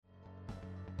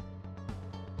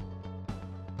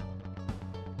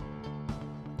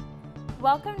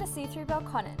Welcome to See-Through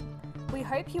Belconnen. We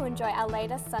hope you enjoy our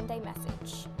latest Sunday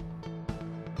message.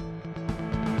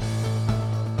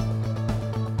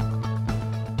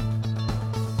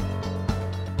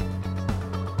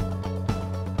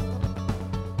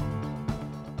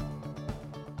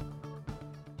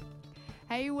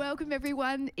 Hey, welcome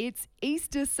everyone. It's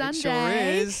Easter Sunday. It sure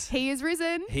is. He is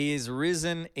risen. He is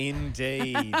risen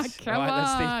indeed. Come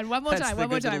on. One more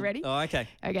time. Ready? Oh, okay.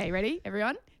 Okay, ready,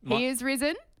 everyone? He is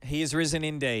risen. He is risen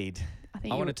indeed.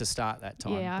 I wanted to start that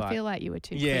time. Yeah, I feel like you were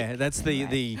too quick. Yeah, that's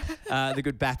anyway. the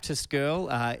good Baptist girl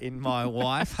in my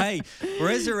wife. Hey,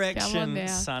 Resurrection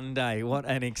Sunday. What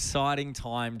an exciting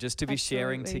time just to be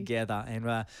sharing together.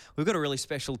 And we've got a really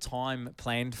special time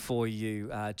planned for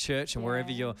you, church, and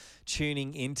wherever you're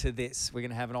tuning into this, we're going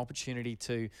to have an opportunity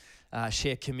to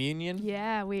share communion.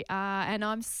 Yeah, we are. And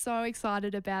I'm so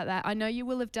excited about that. I know you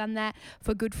will have done that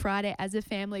for Good Friday as a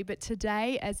family, but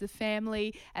today as a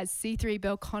family, as C3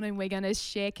 Belconnen, we're going to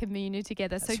share communion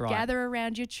together. That's so right. Gather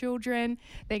around your children.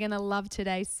 They're going to love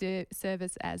today's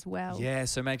service as well. Yeah,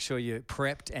 so make sure you're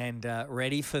prepped and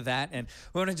ready for that. And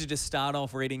we wanted to just start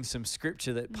off reading some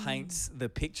scripture that paints the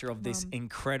picture of this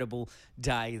incredible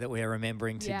day that we're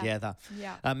remembering together.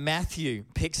 Yeah. Matthew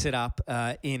picks it up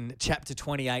in chapter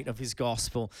 28 of his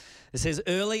gospel. It says,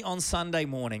 early on Sunday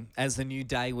morning, as the new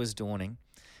day was dawning,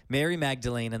 Mary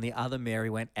Magdalene and the other Mary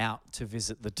went out to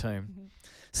visit the tomb.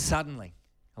 Suddenly,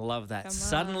 I love that.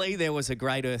 Suddenly there was a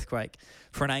great earthquake,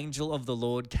 for an angel of the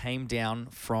Lord came down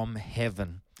from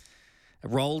heaven,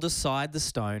 rolled aside the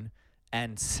stone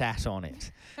and sat on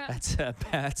it.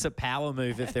 That's a power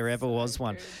move if there ever was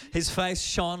one. His face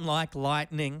shone like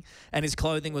lightning and his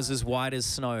clothing was as white as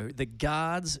snow. The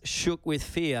guards shook with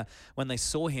fear when they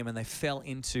saw him and they fell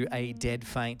into a dead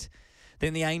faint.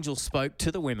 Then the angel spoke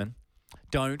to the women,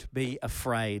 "Don't be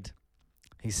afraid."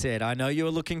 He said, "I know you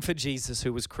are looking for Jesus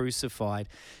who was crucified.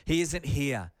 He isn't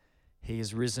here. He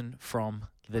is risen from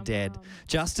the dead.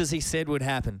 Just as he said would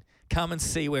happen. Come and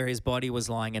see where his body was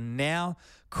lying. And now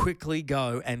quickly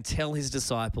go and tell his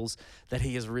disciples that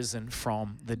he is risen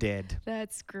from the dead."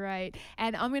 That's great.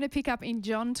 And I'm going to pick up in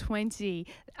John 20,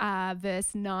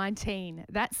 verse 19.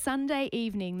 That Sunday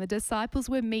evening, the disciples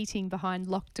were meeting behind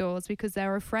locked doors because they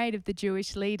were afraid of the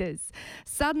Jewish leaders.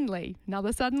 Suddenly,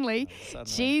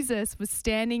 Jesus was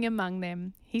standing among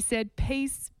them. He said,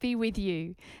 "Peace be with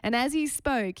you." And as he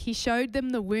spoke, he showed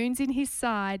them the wounds in his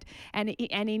side and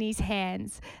in his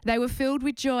hands. They were filled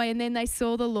with joy, and then they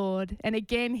saw the Lord. And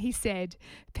again he said,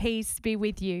 "Peace be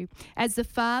with you. As the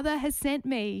Father has sent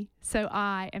me, so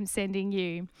I am sending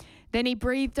you." Then he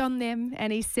breathed on them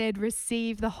and he said,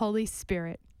 "Receive the Holy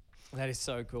Spirit." That is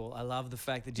so cool. I love the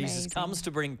fact that Jesus comes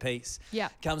to bring peace,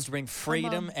 comes to bring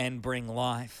freedom and bring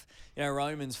life. You know,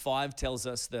 Romans 5 tells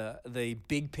us the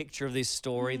big picture of this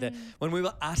story, that when we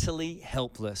were utterly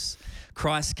helpless,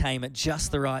 Christ came at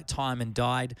just the right time and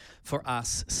died for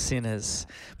us sinners.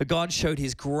 But God showed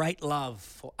his great love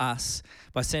for us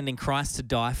by sending Christ to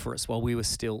die for us while we were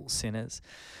still sinners.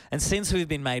 And since we've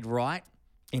been made right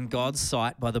in God's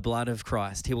sight by the blood of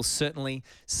Christ, he will certainly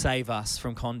save us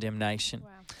from condemnation. Wow.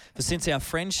 For since our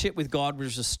friendship with God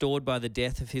was restored by the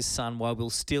death of his Son while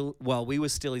we were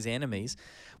still his enemies,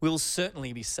 we will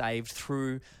certainly be saved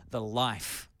through the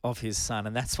life of his Son.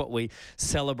 And that's what we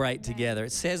celebrate together.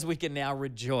 It says we can now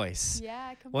rejoice.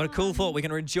 Yeah, what a cool thought. We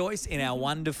can rejoice in our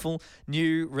wonderful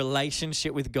new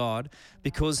relationship with God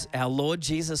because our Lord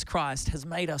Jesus Christ has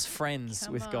made us friends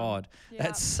with God. Yep.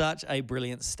 That's such a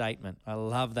brilliant statement. I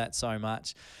love that so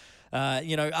much.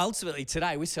 Ultimately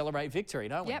today we celebrate victory,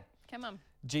 don't we? Yep, come on.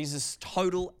 Jesus'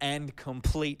 total and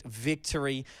complete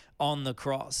victory on the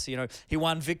cross. You know, he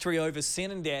won victory over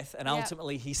sin and death, and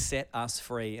ultimately he set us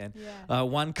free. And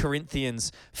 1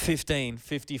 Corinthians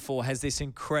 15:54 has this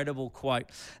incredible quote,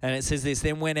 and it says this: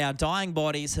 "Then when our dying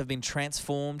bodies have been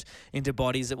transformed into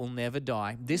bodies that will never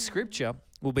die, this scripture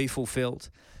will be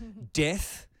fulfilled.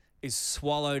 Death is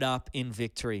swallowed up in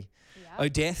victory. O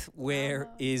death, where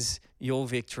is your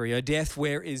victory? O death,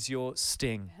 where is your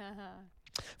sting?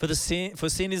 For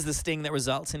sin is the sting that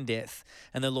results in death,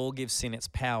 and the law gives sin its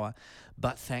power.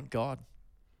 But thank God,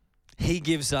 he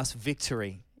gives us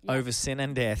victory over sin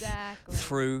and death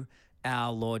through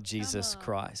our Lord Jesus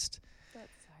Christ." That's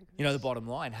so good. the bottom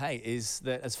line, hey, is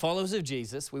that as followers of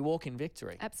Jesus, we walk in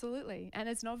victory. Absolutely. And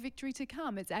it's not victory to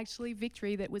come. It's actually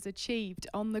victory that was achieved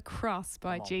on the cross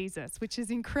by Jesus, which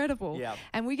is incredible. Yeah.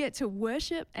 And we get to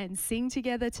worship and sing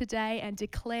together today and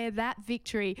declare that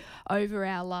victory over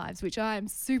our lives, which I am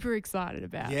super excited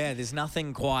about. Yeah, there's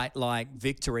nothing quite like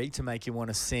victory to make you want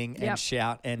to sing and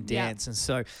shout and dance. And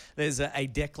so there's a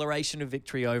declaration of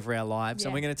victory over our lives.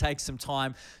 And we're going to take some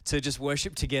time to just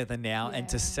worship together now and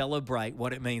to celebrate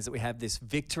what it means that we have this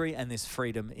victory and this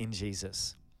freedom in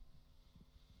Jesus.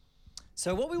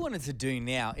 So what we wanted to do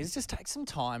now is just take some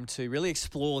time to really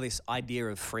explore this idea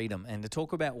of freedom and to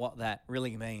talk about what that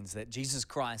really means, that Jesus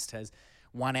Christ has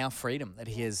won our freedom, that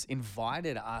he has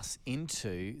invited us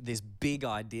into this big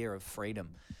idea of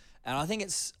freedom. And I think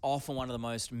it's often one of the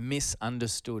most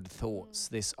misunderstood thoughts,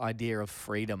 this idea of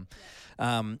freedom.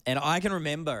 And I can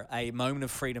remember a moment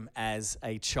of freedom as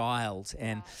a child,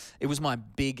 and it was my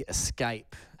big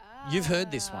escape. You've heard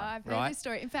this one, I've right? heard this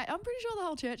story. In fact, I'm pretty sure the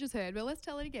whole church has heard, but let's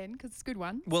tell it again because it's a good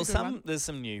one. Well, there's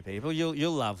some new people.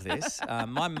 You'll love this.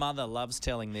 My mother loves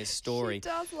telling this story. She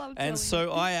does love telling And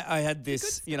so it. I had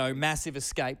this, massive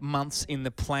escape, months in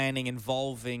the planning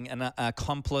involving an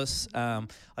accomplice. I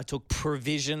took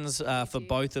provisions for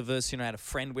both of us. I had a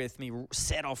friend with me,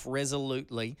 set off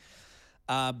resolutely,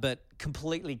 but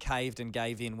completely caved and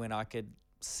gave in when I could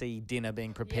see dinner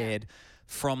being prepared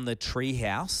from the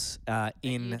treehouse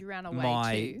in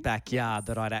my backyard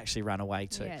that I'd actually run away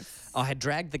to. Yes. I had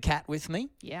dragged the cat with me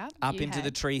up into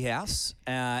the treehouse,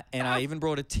 and I even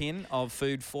brought a tin of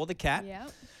food for the cat. Yeah.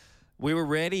 We were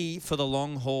ready for the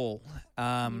long haul.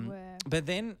 But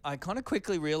then I kind of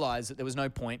quickly realised that there was no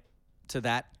point to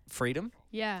that freedom.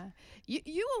 Yeah.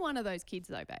 You were one of those kids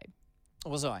though, babe.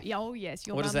 Was I? Yeah, oh yes,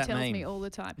 your What mum does that tells mean? me all the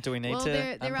time. Do we need to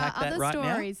there unpack are that other right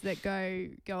now? stories that go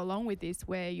along with this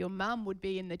where your mum would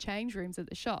be in the change rooms at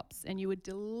the shops and you would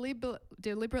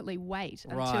deliberately wait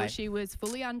until she was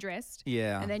fully undressed.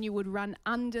 Yeah. And then you would run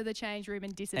under the change room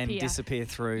and disappear. And disappear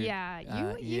through. Yeah.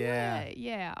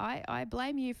 I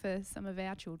blame you for some of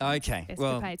our children's escapades.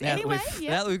 Well, anyway,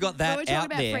 now that we've got that we're talking out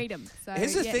about there. freedom. So,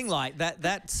 Here's the thing, like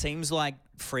that seems like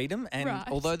freedom, and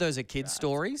although those are kids'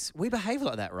 stories, we behave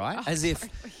like that, right?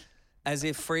 As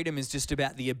if freedom is just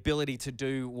about the ability to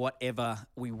do whatever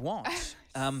we want.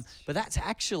 But that's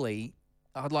actually,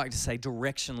 I'd like to say,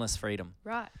 directionless freedom.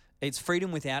 Right. It's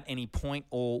freedom without any point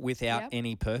or without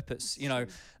any purpose.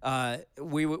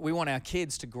 We want our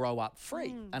kids to grow up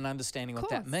free and understanding what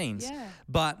that means. Yeah.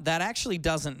 But that actually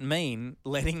doesn't mean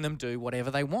letting them do whatever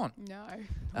they want.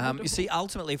 No. You see,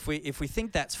 ultimately, if we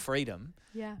think that's freedom,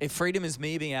 if freedom is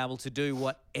me being able to do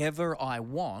whatever I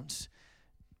want,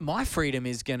 my freedom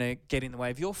is going to get in the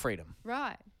way of your freedom.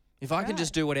 Right. If I can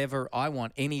just do whatever I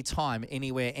want anytime,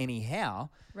 anywhere, anyhow,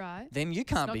 then you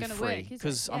can't be free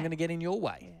because I'm going to get in your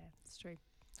way. Yeah, it's true.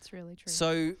 It's really true.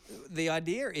 So the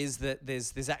idea is that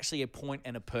there's actually a point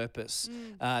and a purpose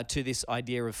to this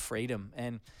idea of freedom.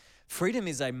 And freedom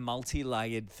is a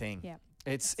multi-layered thing. Yeah.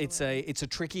 It's a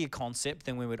trickier concept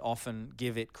than we would often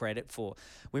give it credit for.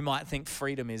 We might think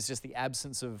freedom is just the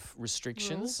absence of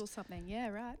restrictions. Rules or something. Yeah,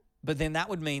 right. But then that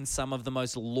would mean some of the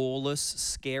most lawless,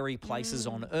 scary places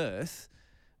on earth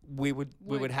we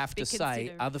would have to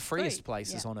say are the freest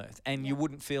places on earth. And you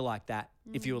wouldn't feel like that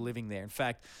if you were living there. In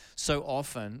fact, so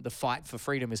often the fight for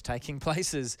freedom is taking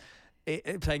place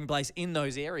in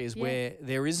those areas where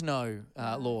there is no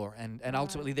law and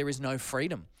ultimately there is no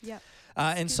freedom. Yeah.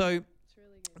 And so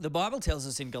the Bible tells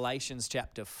us in Galatians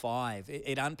chapter 5,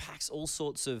 it unpacks all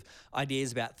sorts of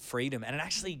ideas about freedom, and it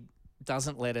actually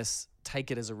doesn't let us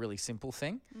take it as a really simple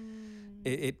thing.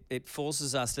 It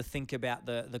forces us to think about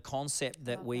the concept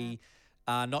that we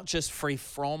are not just free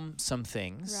from some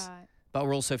things, but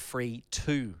we're also free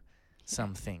to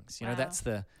some things. That's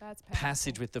the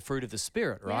passage with the fruit of the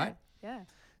Spirit, right? Yeah.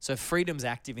 So freedom's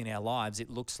active in our lives, it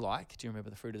looks like. Do you remember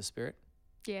the fruit of the Spirit?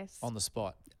 Yes. On the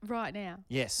spot. Right now.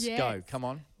 Yes. Go. Come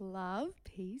on. Love,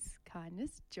 peace,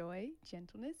 kindness, joy,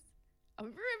 gentleness,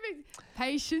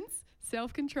 patience,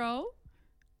 self-control.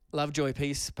 Love, joy,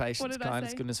 peace, patience,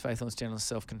 kindness, goodness, faithfulness, gentleness,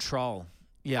 self-control.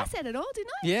 Yeah. I said it all,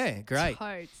 didn't I? Yeah, great.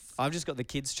 Totes. I've just got the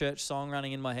kids' church song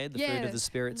running in my head. The fruit of the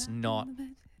Spirit's not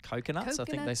coconuts, I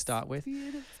think they start with.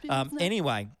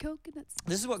 Anyway,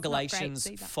 this is what Galatians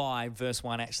 5 verse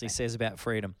 1 actually says about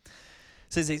freedom.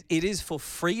 It says, it is for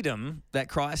freedom that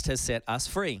Christ has set us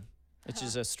free, which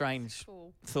is a strange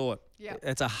thought. Yep.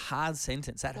 It's a hard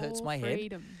sentence. That hurts my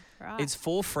head. Right. It's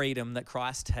for freedom that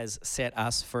Christ has set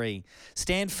us free.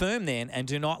 Stand firm then and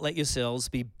do not let yourselves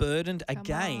be burdened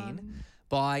again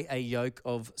by a yoke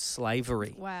of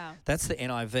slavery. Wow. That's the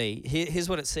NIV. Here's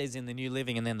what it says in the New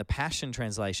Living and then the Passion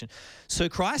Translation. So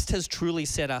Christ has truly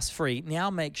set us free. Now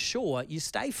make sure you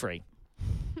stay free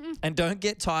and don't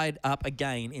get tied up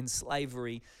again in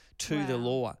slavery to the Wow.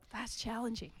 law. That's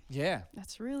challenging. Yeah.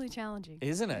 That's really challenging.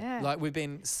 Isn't it? Yeah. Like we've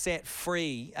been set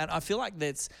free. And I feel like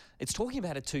it's talking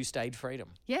about a two-stage freedom.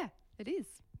 Yeah, it is.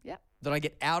 Yep. That I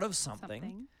get out of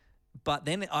something. But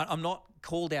then I'm not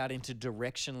called out into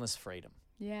directionless freedom.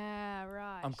 Yeah,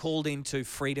 right. I'm called into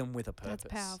freedom with a purpose.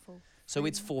 That's powerful. So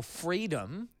it's for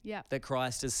freedom Yeah. that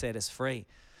Christ has set us free.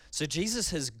 So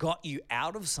Jesus has got you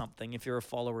out of something if you're a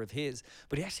follower of his,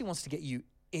 but he actually wants to get you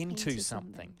into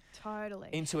something, Totally.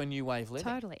 into a new way of living.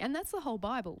 Totally. And that's the whole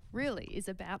Bible, really, is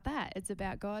about that. It's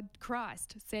about God,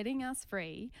 Christ, setting us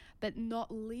free, but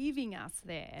not leaving us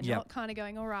there. Yep. Not kind of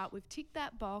going, all right, we've ticked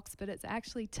that box, but it's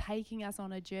actually taking us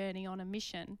on a journey, on a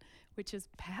mission, which is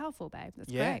powerful, babe.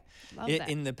 That's great. Love that.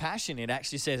 In the Passion, it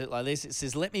actually says it like this. It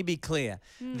says, let me be clear.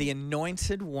 The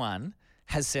Anointed One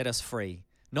has set us free,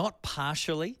 not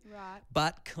partially, Right.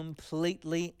 but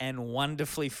completely and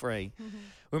wonderfully free.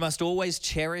 We must always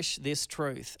cherish this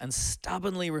truth and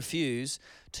stubbornly refuse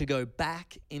to go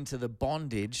back into the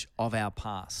bondage of our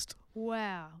past.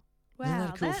 Wow. Isn't that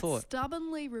Wow. a cool That thought?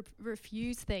 stubbornly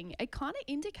refuse thing, it kind of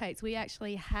indicates we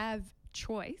actually have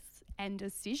choice and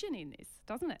decision in this,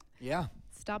 doesn't it? Yeah.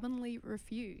 Stubbornly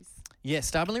refuse. Yeah,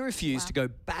 stubbornly refuse Wow. to go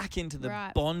back into the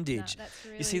Right. bondage. No, that's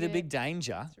You see, the really big good.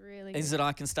 danger That's really is good. that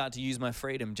I can start to use my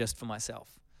freedom just for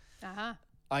myself. Uh-huh.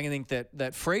 I can think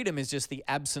that freedom is just the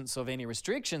absence of any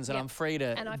restrictions, and Yep. I'm free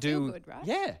to And I do. feel good, right?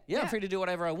 Yeah, I'm Yeah. free to do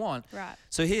whatever I want. Right.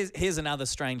 So here's another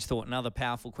strange thought, another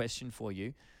powerful question for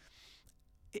you.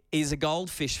 Is a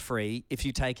goldfish free if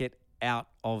you take it out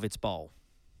of its bowl?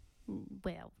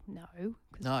 Well, no.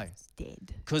 'Cause No. it's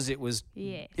dead. Because it was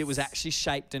Yes. actually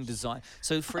shaped and designed.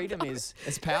 So freedom is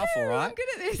powerful, right? I'm good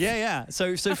at this. Yeah.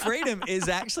 So freedom is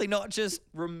actually not just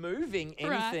removing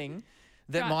Right. anything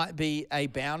that Right. might be a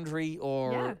boundary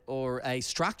or Yeah. or a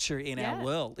structure in our Yeah.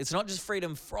 world. It's not just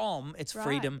freedom from, it's Right.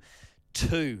 freedom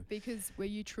to. Because were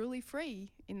you truly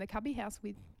free in the cubby house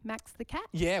with Max the cat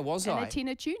Yeah, was and I? a tin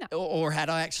of tuna? Or had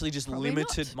I actually just Probably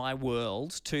limited not. my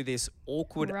world to this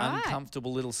awkward, Right.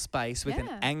 uncomfortable little space with an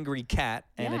Yeah. angry cat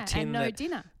and Yeah, a tin and no that...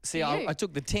 dinner. See, for I you.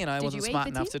 took the tin. I Did wasn't you eat smart the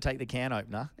enough tin? to take the can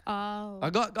opener. Oh. I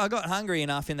got hungry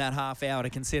enough in that half hour to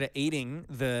consider eating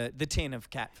the tin of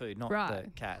cat food, not the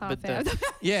Right. cat. Half but hour.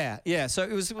 yeah. So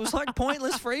it was like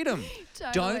pointless freedom.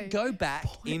 Totally. Don't go back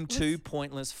into Pointless.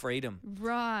 pointless freedom.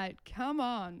 Right. Come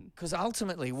on. Because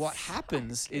ultimately what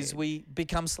happens is good. we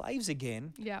become slaves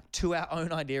again Yep. to our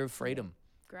own idea of freedom.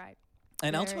 Great.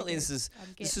 And Very ultimately, good. this is I'm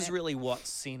this getting is it. really what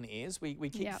sin is. We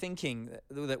keep Yep. thinking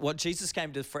that what Jesus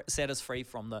came to set us free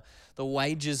from, the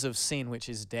wages of sin, which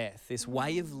is death, this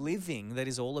way of living that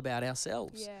is all about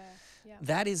ourselves. Yeah. Yeah.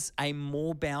 That is a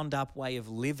more bound up way of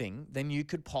living than you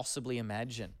could possibly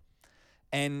imagine.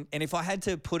 And if I had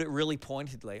to put it really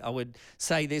pointedly, I would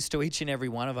say this to each and every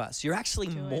one of us. You're actually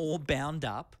Do it. more bound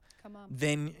up Come on.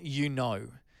 than you know,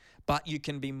 but you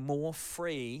can be more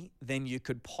free than you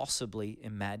could possibly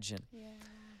imagine. Yeah.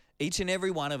 Each and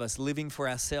every one of us living for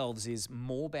ourselves is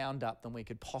more bound up than we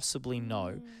could possibly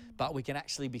know, but we can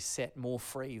actually be set more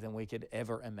free than we could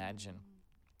ever imagine.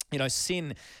 You know,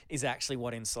 sin is actually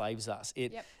what enslaves us.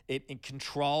 It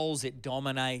controls, it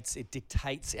dominates, it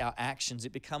dictates our actions.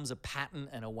 It becomes a pattern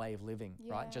and a way of living,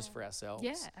 right? Just for ourselves.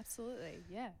 Yeah, absolutely.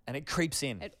 Yeah. And it creeps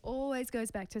in. It always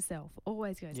goes back to self.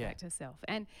 Always goes Yeah. back to self.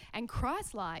 And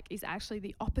Christ-like is actually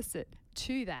the opposite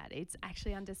to that. It's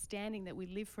actually understanding that we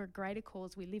live for a greater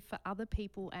cause. We live for other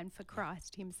people and for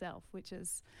Christ himself, which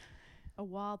is a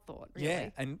wild thought, really. Yeah,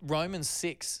 and Romans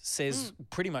 6 says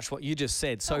pretty much what you just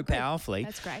said so Oh, good. powerfully.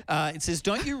 That's great. It says,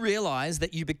 don't you realize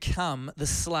that you become the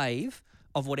slave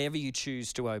of whatever you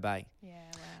choose to obey? Yeah,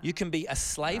 wow. You can be a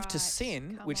slave to Right,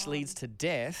 sin, come which leads on. to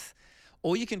death,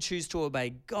 or you can choose to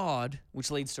obey God,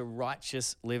 which leads to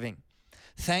righteous living.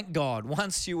 Thank God,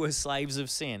 once you were slaves of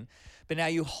sin, but now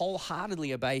you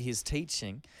wholeheartedly obey his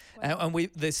teaching, and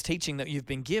this teaching that you've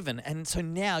been given. And so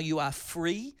now you are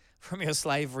free from your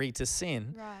slavery to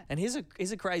sin. Right. And here's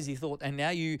a crazy thought. And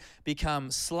now you become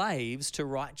slaves to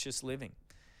righteous living.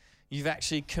 You've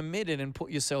actually committed and put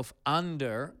yourself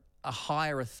under a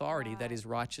higher authority that Right. is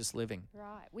righteous living.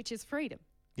 Right, which is freedom,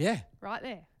 Yeah, right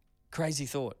there. crazy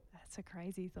thought. That's a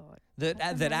crazy thought. That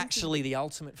That's that amazing. actually the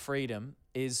ultimate freedom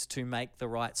is to make the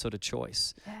right sort of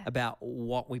choice Yeah. about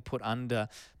what we put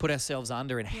ourselves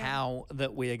under, and how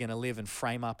that we are going to live and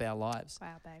frame up our lives.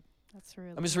 Wow, babe. That's really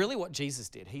I mean, it's really what Jesus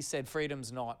did. He said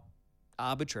freedom's not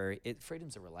arbitrary.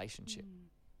 Freedom's a relationship.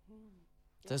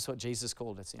 That's what Jesus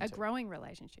called us into. A growing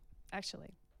relationship,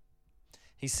 actually.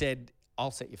 He said,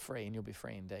 I'll set you free and you'll be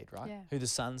free indeed, right? Yeah. Who the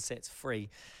Son sets free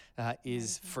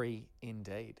is free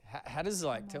indeed. How does,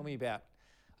 tell me about,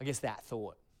 I guess, that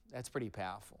thought. That's pretty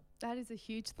powerful. That is a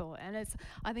huge thought, and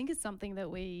I think it's something that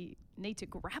we need to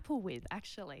grapple with,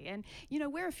 actually. And,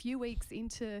 we're a few weeks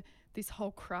into this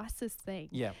whole crisis thing.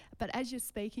 Yeah. But as you're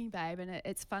speaking, babe, and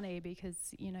it's funny because,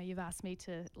 you've asked me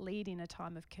to lead in a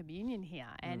time of communion here.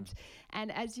 And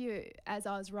as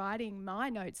I was writing my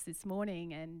notes this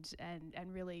morning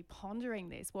and really pondering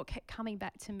this, what kept coming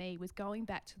back to me was going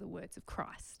back to the words of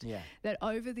Christ. Yeah. That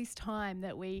over this time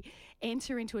that we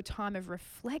enter into a time of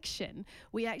reflection,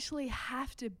 we actually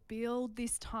have to build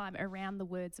this time around the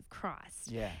words of Christ.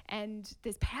 Yeah. And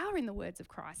there's power in the words of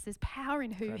Christ. There's power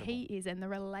in who he is and the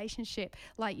relationship,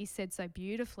 like you said so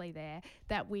beautifully there,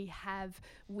 that we have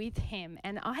with him.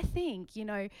 And I think,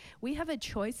 we have a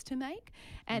choice to make.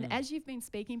 And as you've been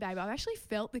speaking, babe, I've actually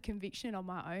felt the conviction on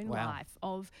my own life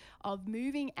of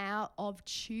moving out of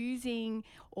choosing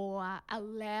or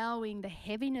allowing the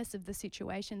heaviness of the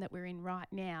situation that we're in right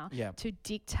now to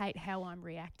dictate how I'm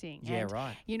reacting. Yeah, and,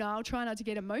 right. I'll try not to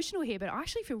get emotional here, but I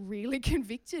actually feel really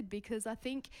convicted because I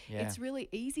think it's really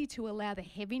easy to allow the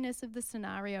heaviness of the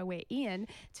scenario we're in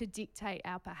to dictate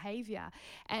our behaviour.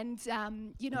 And,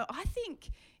 I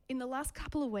think in the last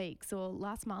couple of weeks or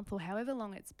last month or however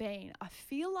long it's been, I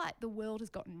feel like the world has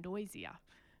gotten noisier.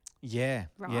 Yeah,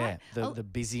 right? yeah. The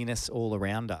busyness all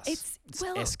around us. It's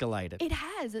escalated. It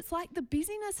has. It's like the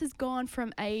busyness has gone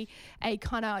from a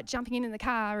kind of jumping in the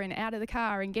car and out of the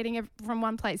car and getting from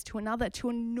one place to another to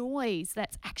a noise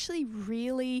that's actually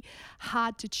really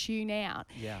hard to tune out.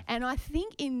 Yeah. And I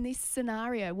think in this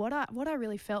scenario, what I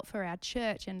really felt for our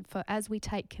church and for as we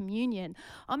take communion,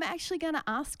 I'm actually going to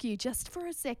ask you just for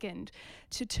a second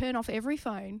to turn off every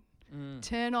phone.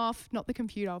 Turn off, not the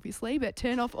computer obviously, but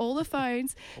turn off all the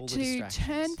phones, to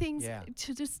turn things,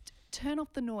 to just turn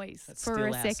off the noise for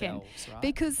a second. Right?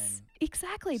 Because,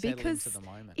 exactly, because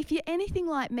if you're anything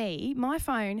like me, my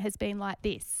phone has been like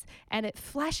this and it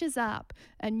flashes up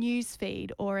a news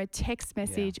feed or a text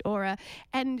message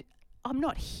and I'm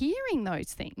not hearing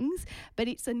those things, but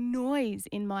it's a noise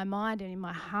in my mind and in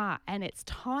my heart. And it's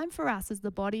time for us as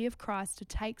the body of Christ to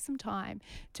take some time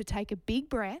to take a big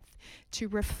breath, to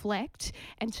reflect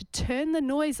and to turn the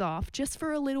noise off just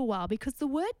for a little while, because the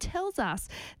word tells us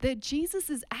that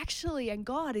Jesus is actually, and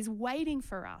God is waiting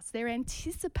for us. They're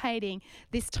anticipating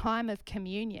this time of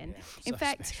communion. In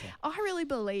fact, special. I really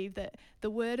believe that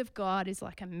the word of God is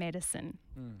like a medicine.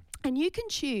 And you can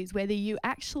choose whether you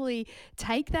actually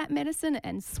take that medicine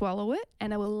and swallow it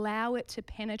and allow it to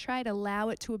penetrate, allow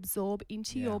it to absorb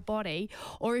into your body,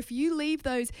 or if you leave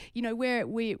those,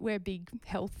 we're a big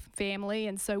health family,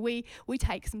 and so we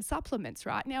take some supplements,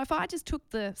 right? Now, if I just took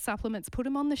the supplements, put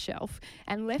them on the shelf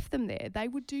and left them there, they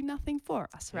would do nothing for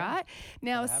us, right?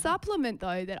 Now, a supplement,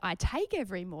 though, that I take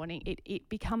every morning, it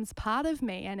becomes part of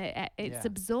me and it's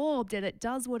absorbed and it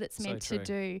does what it's meant to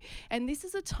do. And this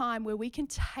is a time where we can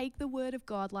take the word of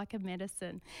God like a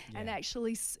medicine and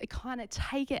actually kind of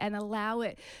take it and allow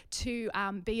it to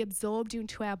be absorbed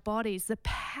into our bodies. The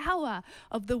power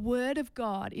of the word of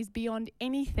God is beyond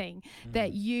anything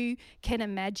that you can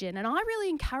imagine. And I really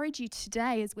encourage you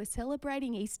today, as we're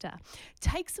celebrating Easter,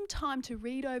 take some time to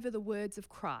read over the words of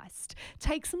Christ.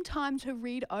 Take some time to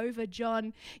read over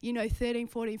John, 13,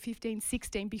 14, 15,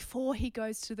 16 before he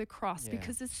goes to the cross,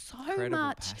 because there's so Incredible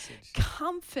much passage.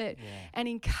 comfort and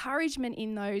encouragement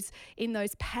in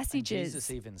those passages. And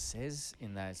Jesus even says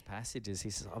in those passages, he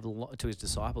says, to his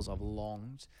disciples, I've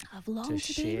longed to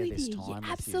share be with this you. time with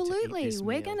absolutely. you, to eat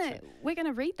this we're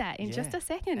gonna read that in just a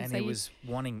second. And he was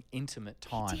wanting intimate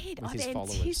time with his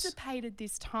followers. I've anticipated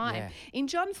this time. In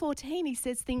John 14, he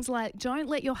says things like, don't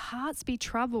let your hearts be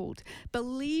troubled.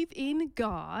 Believe in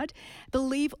God.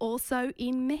 Believe also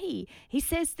in me. He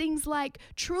says things like,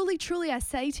 truly, truly, I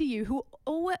say to you,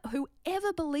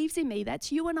 whoever believes in me,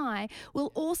 that's you and I,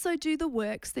 will also do the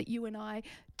works that you and I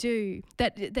do,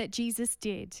 that Jesus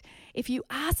did. If you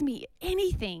ask me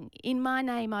anything in my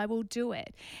name, I will do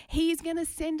it. He is going to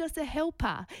send us a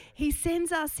helper. He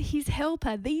sends us his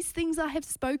helper. These things I have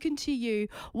spoken to you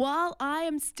while I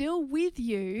am still with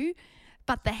you.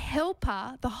 But the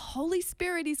helper, the Holy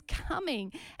Spirit, is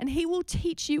coming, and he will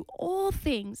teach you all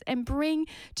things and bring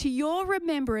to your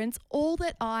remembrance all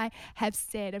that I have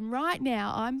said. And right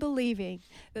now, I'm believing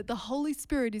that the Holy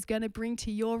Spirit is going to bring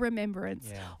to your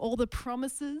remembrance all the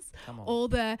promises, all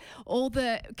the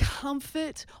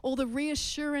comfort, all the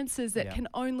reassurances that can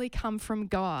only come from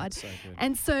God. That's so good.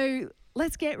 And so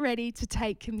let's get ready to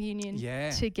take communion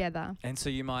together. And so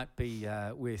you might be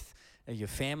with your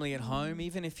family at home,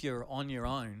 even if you're on your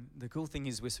own, the cool thing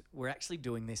is we're actually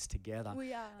doing this together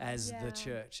We are, as the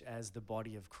church, as the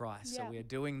body of Christ. So Yeah. we are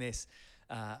doing this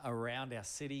around our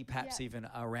city, perhaps Yeah. even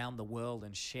around the world,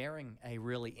 and sharing a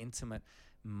really intimate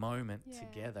moment Yeah.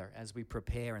 together as we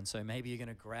prepare. And so maybe you're going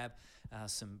to grab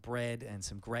some bread and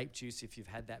some grape juice if you've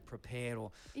had that prepared,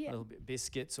 or Yeah. a little bit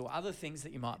biscuits or other things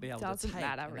that you might be able Doesn't to take.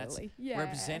 matter, And that's really. Yeah.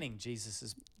 representing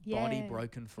Jesus' body Yeah.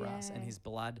 broken for us and Yeah. his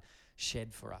blood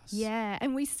shed for us. Yeah,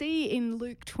 and we see in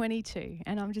Luke 22,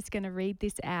 and I'm just going to read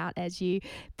this out as you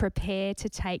prepare to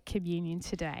take communion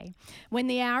today. When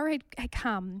the hour had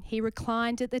come, he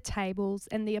reclined at the tables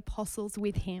and the apostles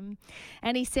with him.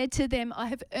 And he said to them, I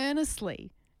have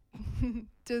earnestly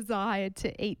desired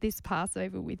to eat this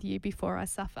Passover with you before I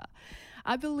suffer.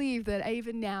 I believe that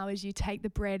even now, as you take the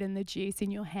bread and the juice in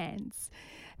your hands,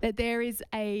 that there is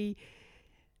a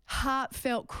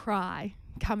heartfelt cry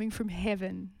coming from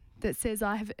heaven that says,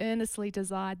 I have earnestly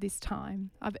desired this time.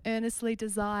 I've earnestly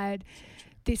desired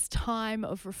this time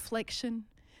of reflection,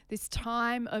 this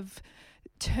time of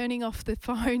turning off the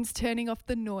phones, turning off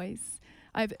the noise.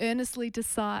 I've earnestly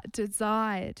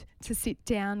desired to sit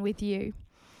down with you.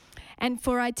 And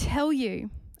for I tell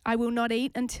you, I will not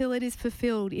eat until it is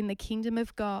fulfilled in the kingdom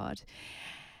of God.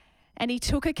 And he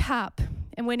took a cup,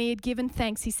 and when he had given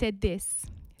thanks, he said this,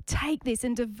 take this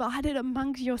and divide it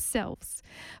among yourselves.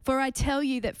 For I tell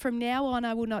you that from now on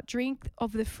I will not drink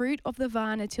of the fruit of the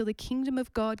vine until the kingdom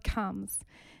of God comes.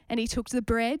 And he took the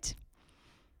bread,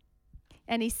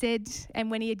 and he said,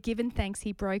 and when he had given thanks,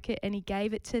 he broke it and he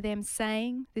gave it to them,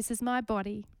 saying, this is my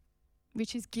body,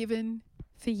 which is given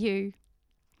for you.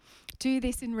 Do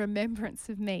this in remembrance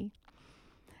of me.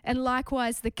 And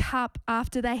likewise the cup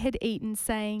after they had eaten,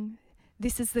 saying,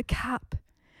 this is the cup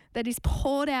that is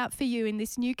poured out for you in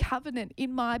this new covenant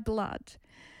in my blood.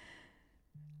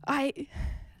 I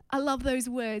love those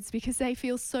words because they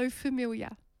feel so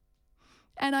familiar.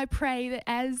 And I pray that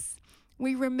as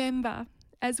we remember,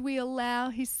 as we allow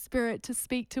his Spirit to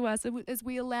speak to us, as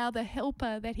we allow the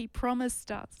helper that he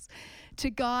promised us to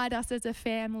guide us as a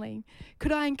family,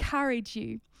 could I encourage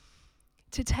you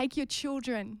to take your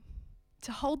children,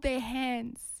 to hold their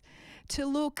hands, to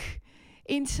look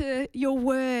into your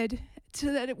word,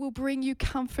 so that it will bring you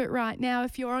comfort right now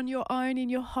if you're on your own in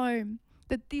your home,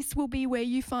 that this will be where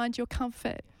you find your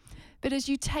comfort. But as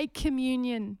you take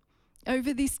communion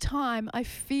over this time, I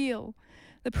feel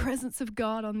the presence of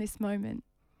God on this moment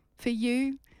for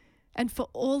you and for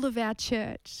all of our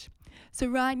church. So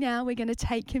right now we're going to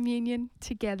take communion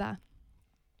together.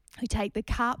 We take the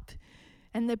cup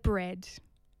and the bread.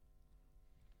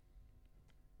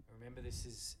 Remember, this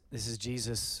is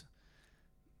Jesus'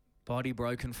 body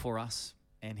broken for us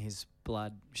and his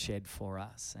blood shed for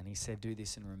us. And he said, do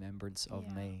this in remembrance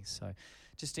of me. So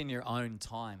just in your own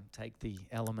time, take the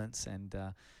elements and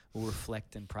we'll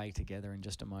reflect and pray together in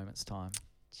just a moment's time.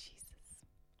 Jesus.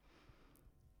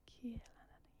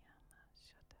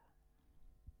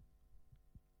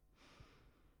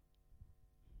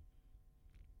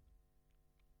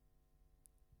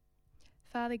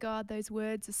 Father God, those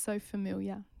words are so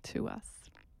familiar to us.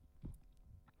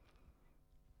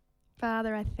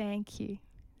 Father, I thank you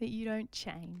that you don't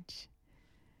change,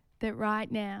 that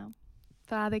right now,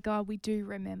 Father God, we do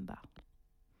remember.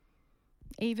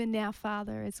 Even now,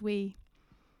 Father, as we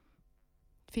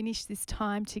finish this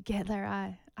time together,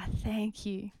 I thank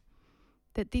you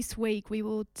that this week we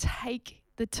will take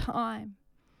the time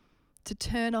to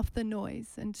turn off the noise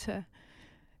and to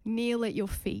kneel at your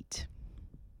feet.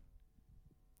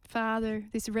 Father,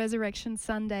 this Resurrection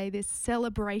Sunday, this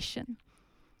celebration,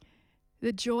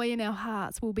 the joy in our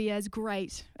hearts will be as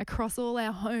great across all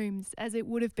our homes as it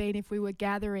would have been if we were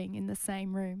gathering in the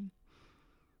same room.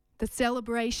 The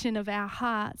celebration of our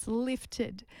hearts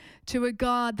lifted to a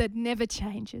God that never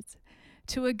changes,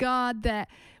 to a God that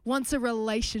wants a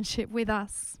relationship with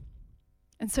us.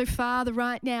 And so, Father,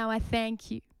 right now I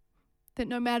thank you that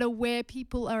no matter where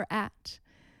people are at,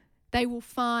 they will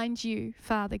find you,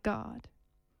 Father God.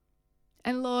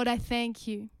 And Lord, I thank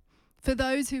you for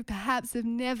those who perhaps have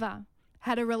never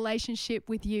had a relationship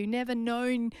with you, never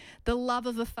known the love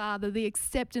of a father, the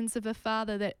acceptance of a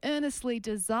father that earnestly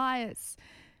desires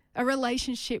a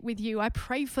relationship with you. I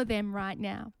pray for them right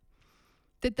now,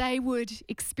 that they would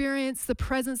experience the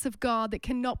presence of God that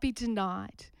cannot be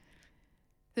denied,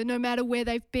 that no matter where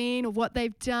they've been or what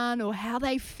they've done or how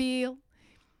they feel,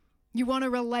 you want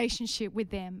a relationship with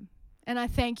them. And I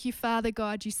thank you, Father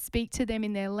God, you speak to them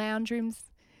in their lounge rooms,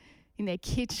 in their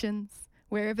kitchens,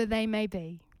 wherever they may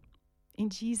be. In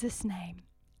Jesus' name,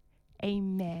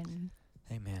 amen.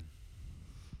 Amen.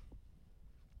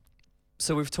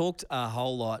 So we've talked a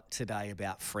whole lot today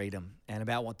about freedom and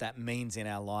about what that means in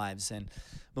our lives. And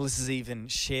Melissa's even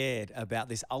shared about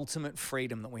this ultimate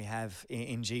freedom that we have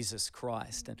in Jesus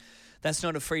Christ. And that's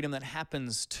not a freedom that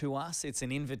happens to us. It's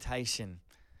an invitation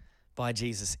by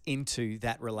Jesus into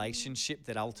that relationship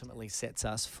that ultimately sets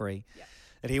us free. Yeah.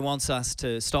 That he wants us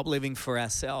to stop living for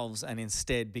ourselves and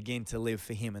instead begin to live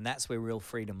for him. And that's where real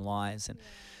freedom lies. And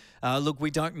look, we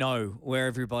don't know where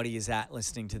everybody is at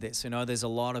listening to this. We know there's a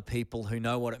lot of people who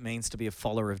know what it means to be a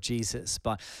follower of Jesus,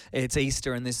 but it's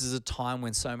Easter and this is a time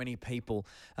when so many people,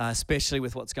 especially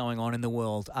with what's going on in the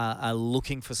world, are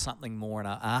looking for something more and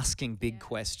are asking big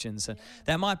questions. And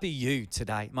that might be you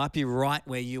today. It might be right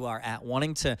where you are at,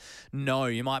 wanting to know.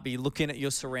 You might be looking at your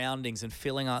surroundings and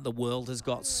feeling like the world has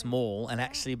got small and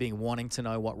actually being wanting to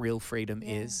know what real freedom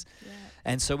is. Yeah.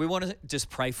 And so we want to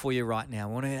just pray for you right now.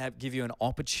 We want to give you an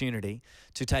opportunity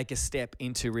to take a step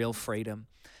into real freedom.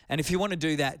 And if you want to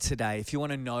do that today, if you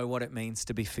want to know what it means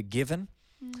to be forgiven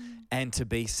and to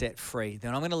be set free,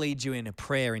 then I'm going to lead you in a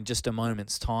prayer in just a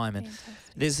moment's time. And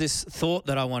there's this thought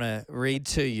that I want to read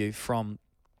to you from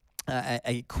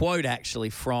a quote actually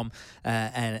from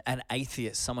an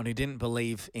atheist, someone who didn't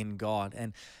believe in God.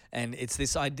 And it's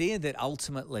this idea that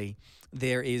ultimately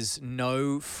there is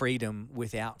no freedom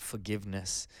without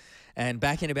forgiveness. And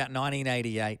back in about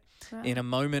 1988, in a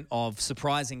moment of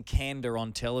surprising candor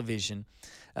on television,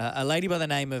 a lady by the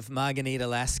name of Margarita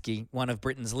Lasky, one of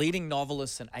Britain's leading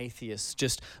novelists and atheists,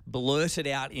 just blurted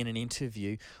out in an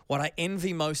interview, "What I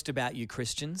envy most about you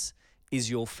Christians is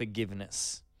your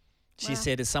forgiveness." She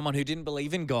said, as someone who didn't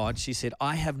believe in God, she said,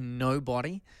 "I have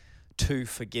nobody to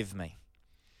forgive me."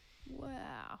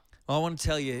 Wow. I want to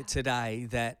tell you today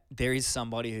that there is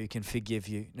somebody who can forgive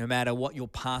you, no matter what your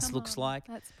past looks like,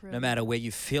 no matter where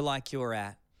you feel like you're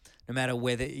at, no matter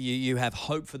whether you have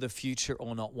hope for the future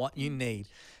or not. What you need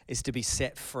is to be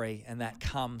set free, and that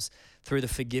comes through the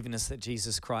forgiveness that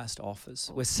Jesus Christ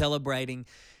offers. We're celebrating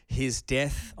his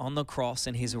death on the cross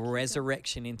and his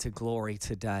resurrection into glory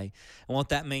today. And what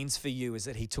that means for you is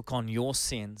that he took on your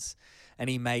sins and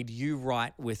he made you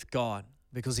right with God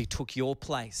because he took your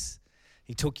place.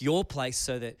 He took your place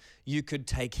so that you could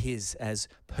take his as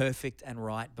perfect and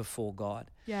right before God.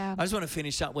 Yeah. I just want to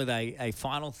finish up with a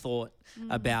final thought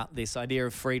about this idea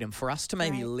of freedom for us to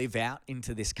maybe live out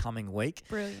into this coming week.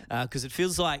 Brilliant. Because it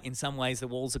feels like in some ways the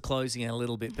walls are closing in a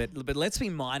little bit, but let's be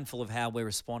mindful of how we're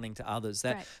responding to others.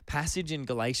 That passage in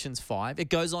Galatians 5, it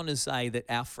goes on to say that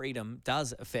our freedom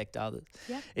does affect others.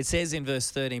 Yep. It says in verse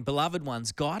 13, "Beloved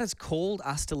ones, God has called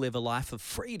us to live a life of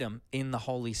freedom in the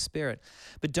Holy Spirit.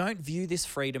 But don't view this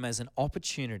freedom as an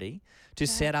opportunity to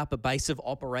set up a base of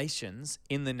operations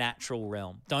in the natural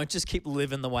realm. Don't just keep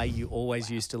living the way you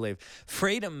always used to live."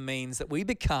 Freedom means that we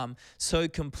become so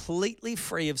completely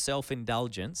free of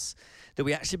self-indulgence that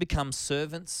we actually become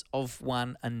servants of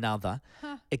one another,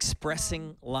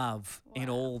 expressing love in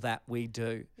all that we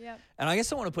do. Yep. And I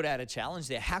guess I want to put out a challenge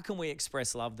there. How can we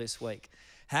express love this week?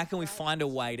 How can we find a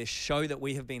way to show that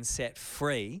we have been set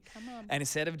free? And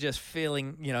instead of just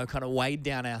feeling, kind of weighed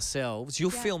down ourselves,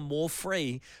 you'll feel more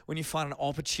free when you find an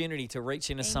opportunity to reach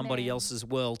into somebody else's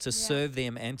world, to serve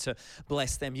them and to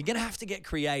bless them. You're going to have to get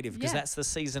creative because that's the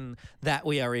season that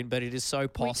we are in, but it is so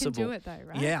possible. We can do it though,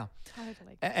 right? Yeah.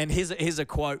 Totally. And here's a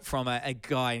quote from a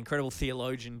guy, incredible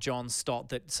theologian, John Stott,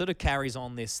 that sort of carries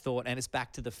on this thought, and it's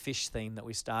back to the fish theme that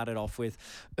we started off with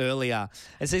earlier.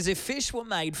 It says, "If fish were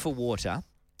made for water,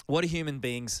 what are human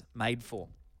beings made for?"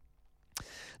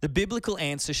 The biblical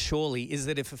answer surely is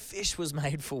that if a fish was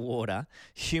made for water,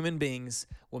 human beings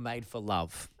were made for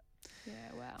love.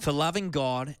 Yeah, wow. For loving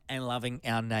God and loving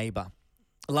our neighbor.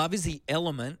 Love is the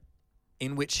element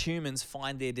in which humans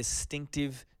find their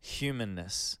distinctive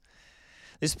humanness.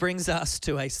 This brings us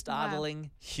to a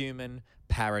startling human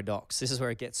paradox. This is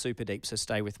where it gets super deep, so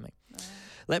stay with me.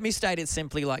 Let me state it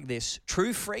simply like this.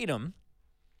 True freedom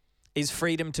is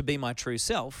freedom to be my true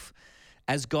self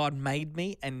as God made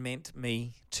me and meant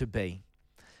me to be.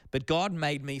 But God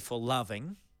made me for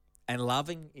loving, and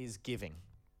loving is giving,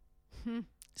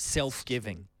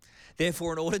 self-giving.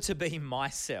 Therefore, in order to be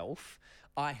myself,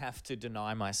 I have to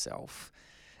deny myself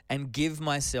and give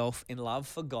myself in love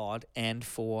for God and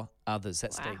for others.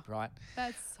 That's deep, right?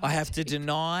 That's so I have to deep.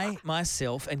 deny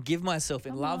myself and give myself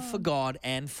in love for God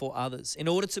and for others. In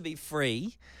order to be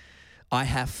free, I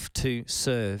have to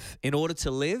serve. In order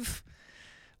to live,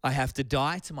 I have to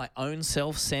die to my own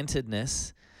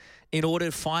self-centeredness. In order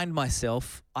to find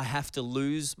myself, I have to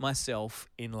lose myself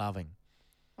in loving.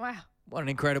 Wow. What an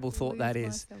incredible thought that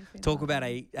is. Talk about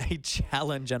a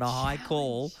challenge and a high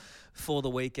call for the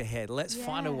week ahead. Let's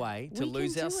find a way to We can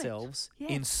lose do it. ourselves in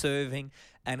Yes. serving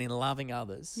and in loving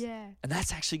others. Yeah. And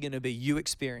that's actually going to be you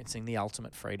experiencing the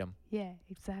ultimate freedom. Yeah,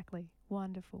 exactly.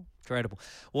 Wonderful. Incredible.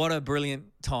 What a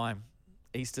brilliant time.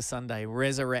 Easter Sunday,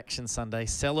 Resurrection Sunday,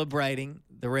 celebrating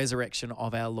the resurrection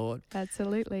of our Lord.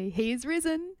 Absolutely. He is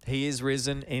risen. He is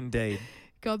risen indeed.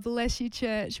 God bless you,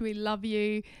 church. We love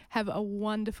you. Have a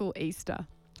wonderful Easter.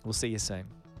 We'll see you soon.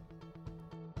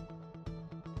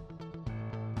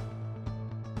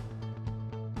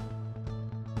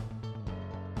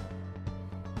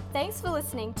 Thanks for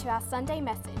listening to our Sunday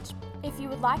message. If you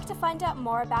would like to find out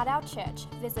more about our church,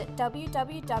 visit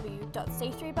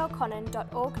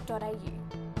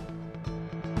www.c3belconnen.org.au.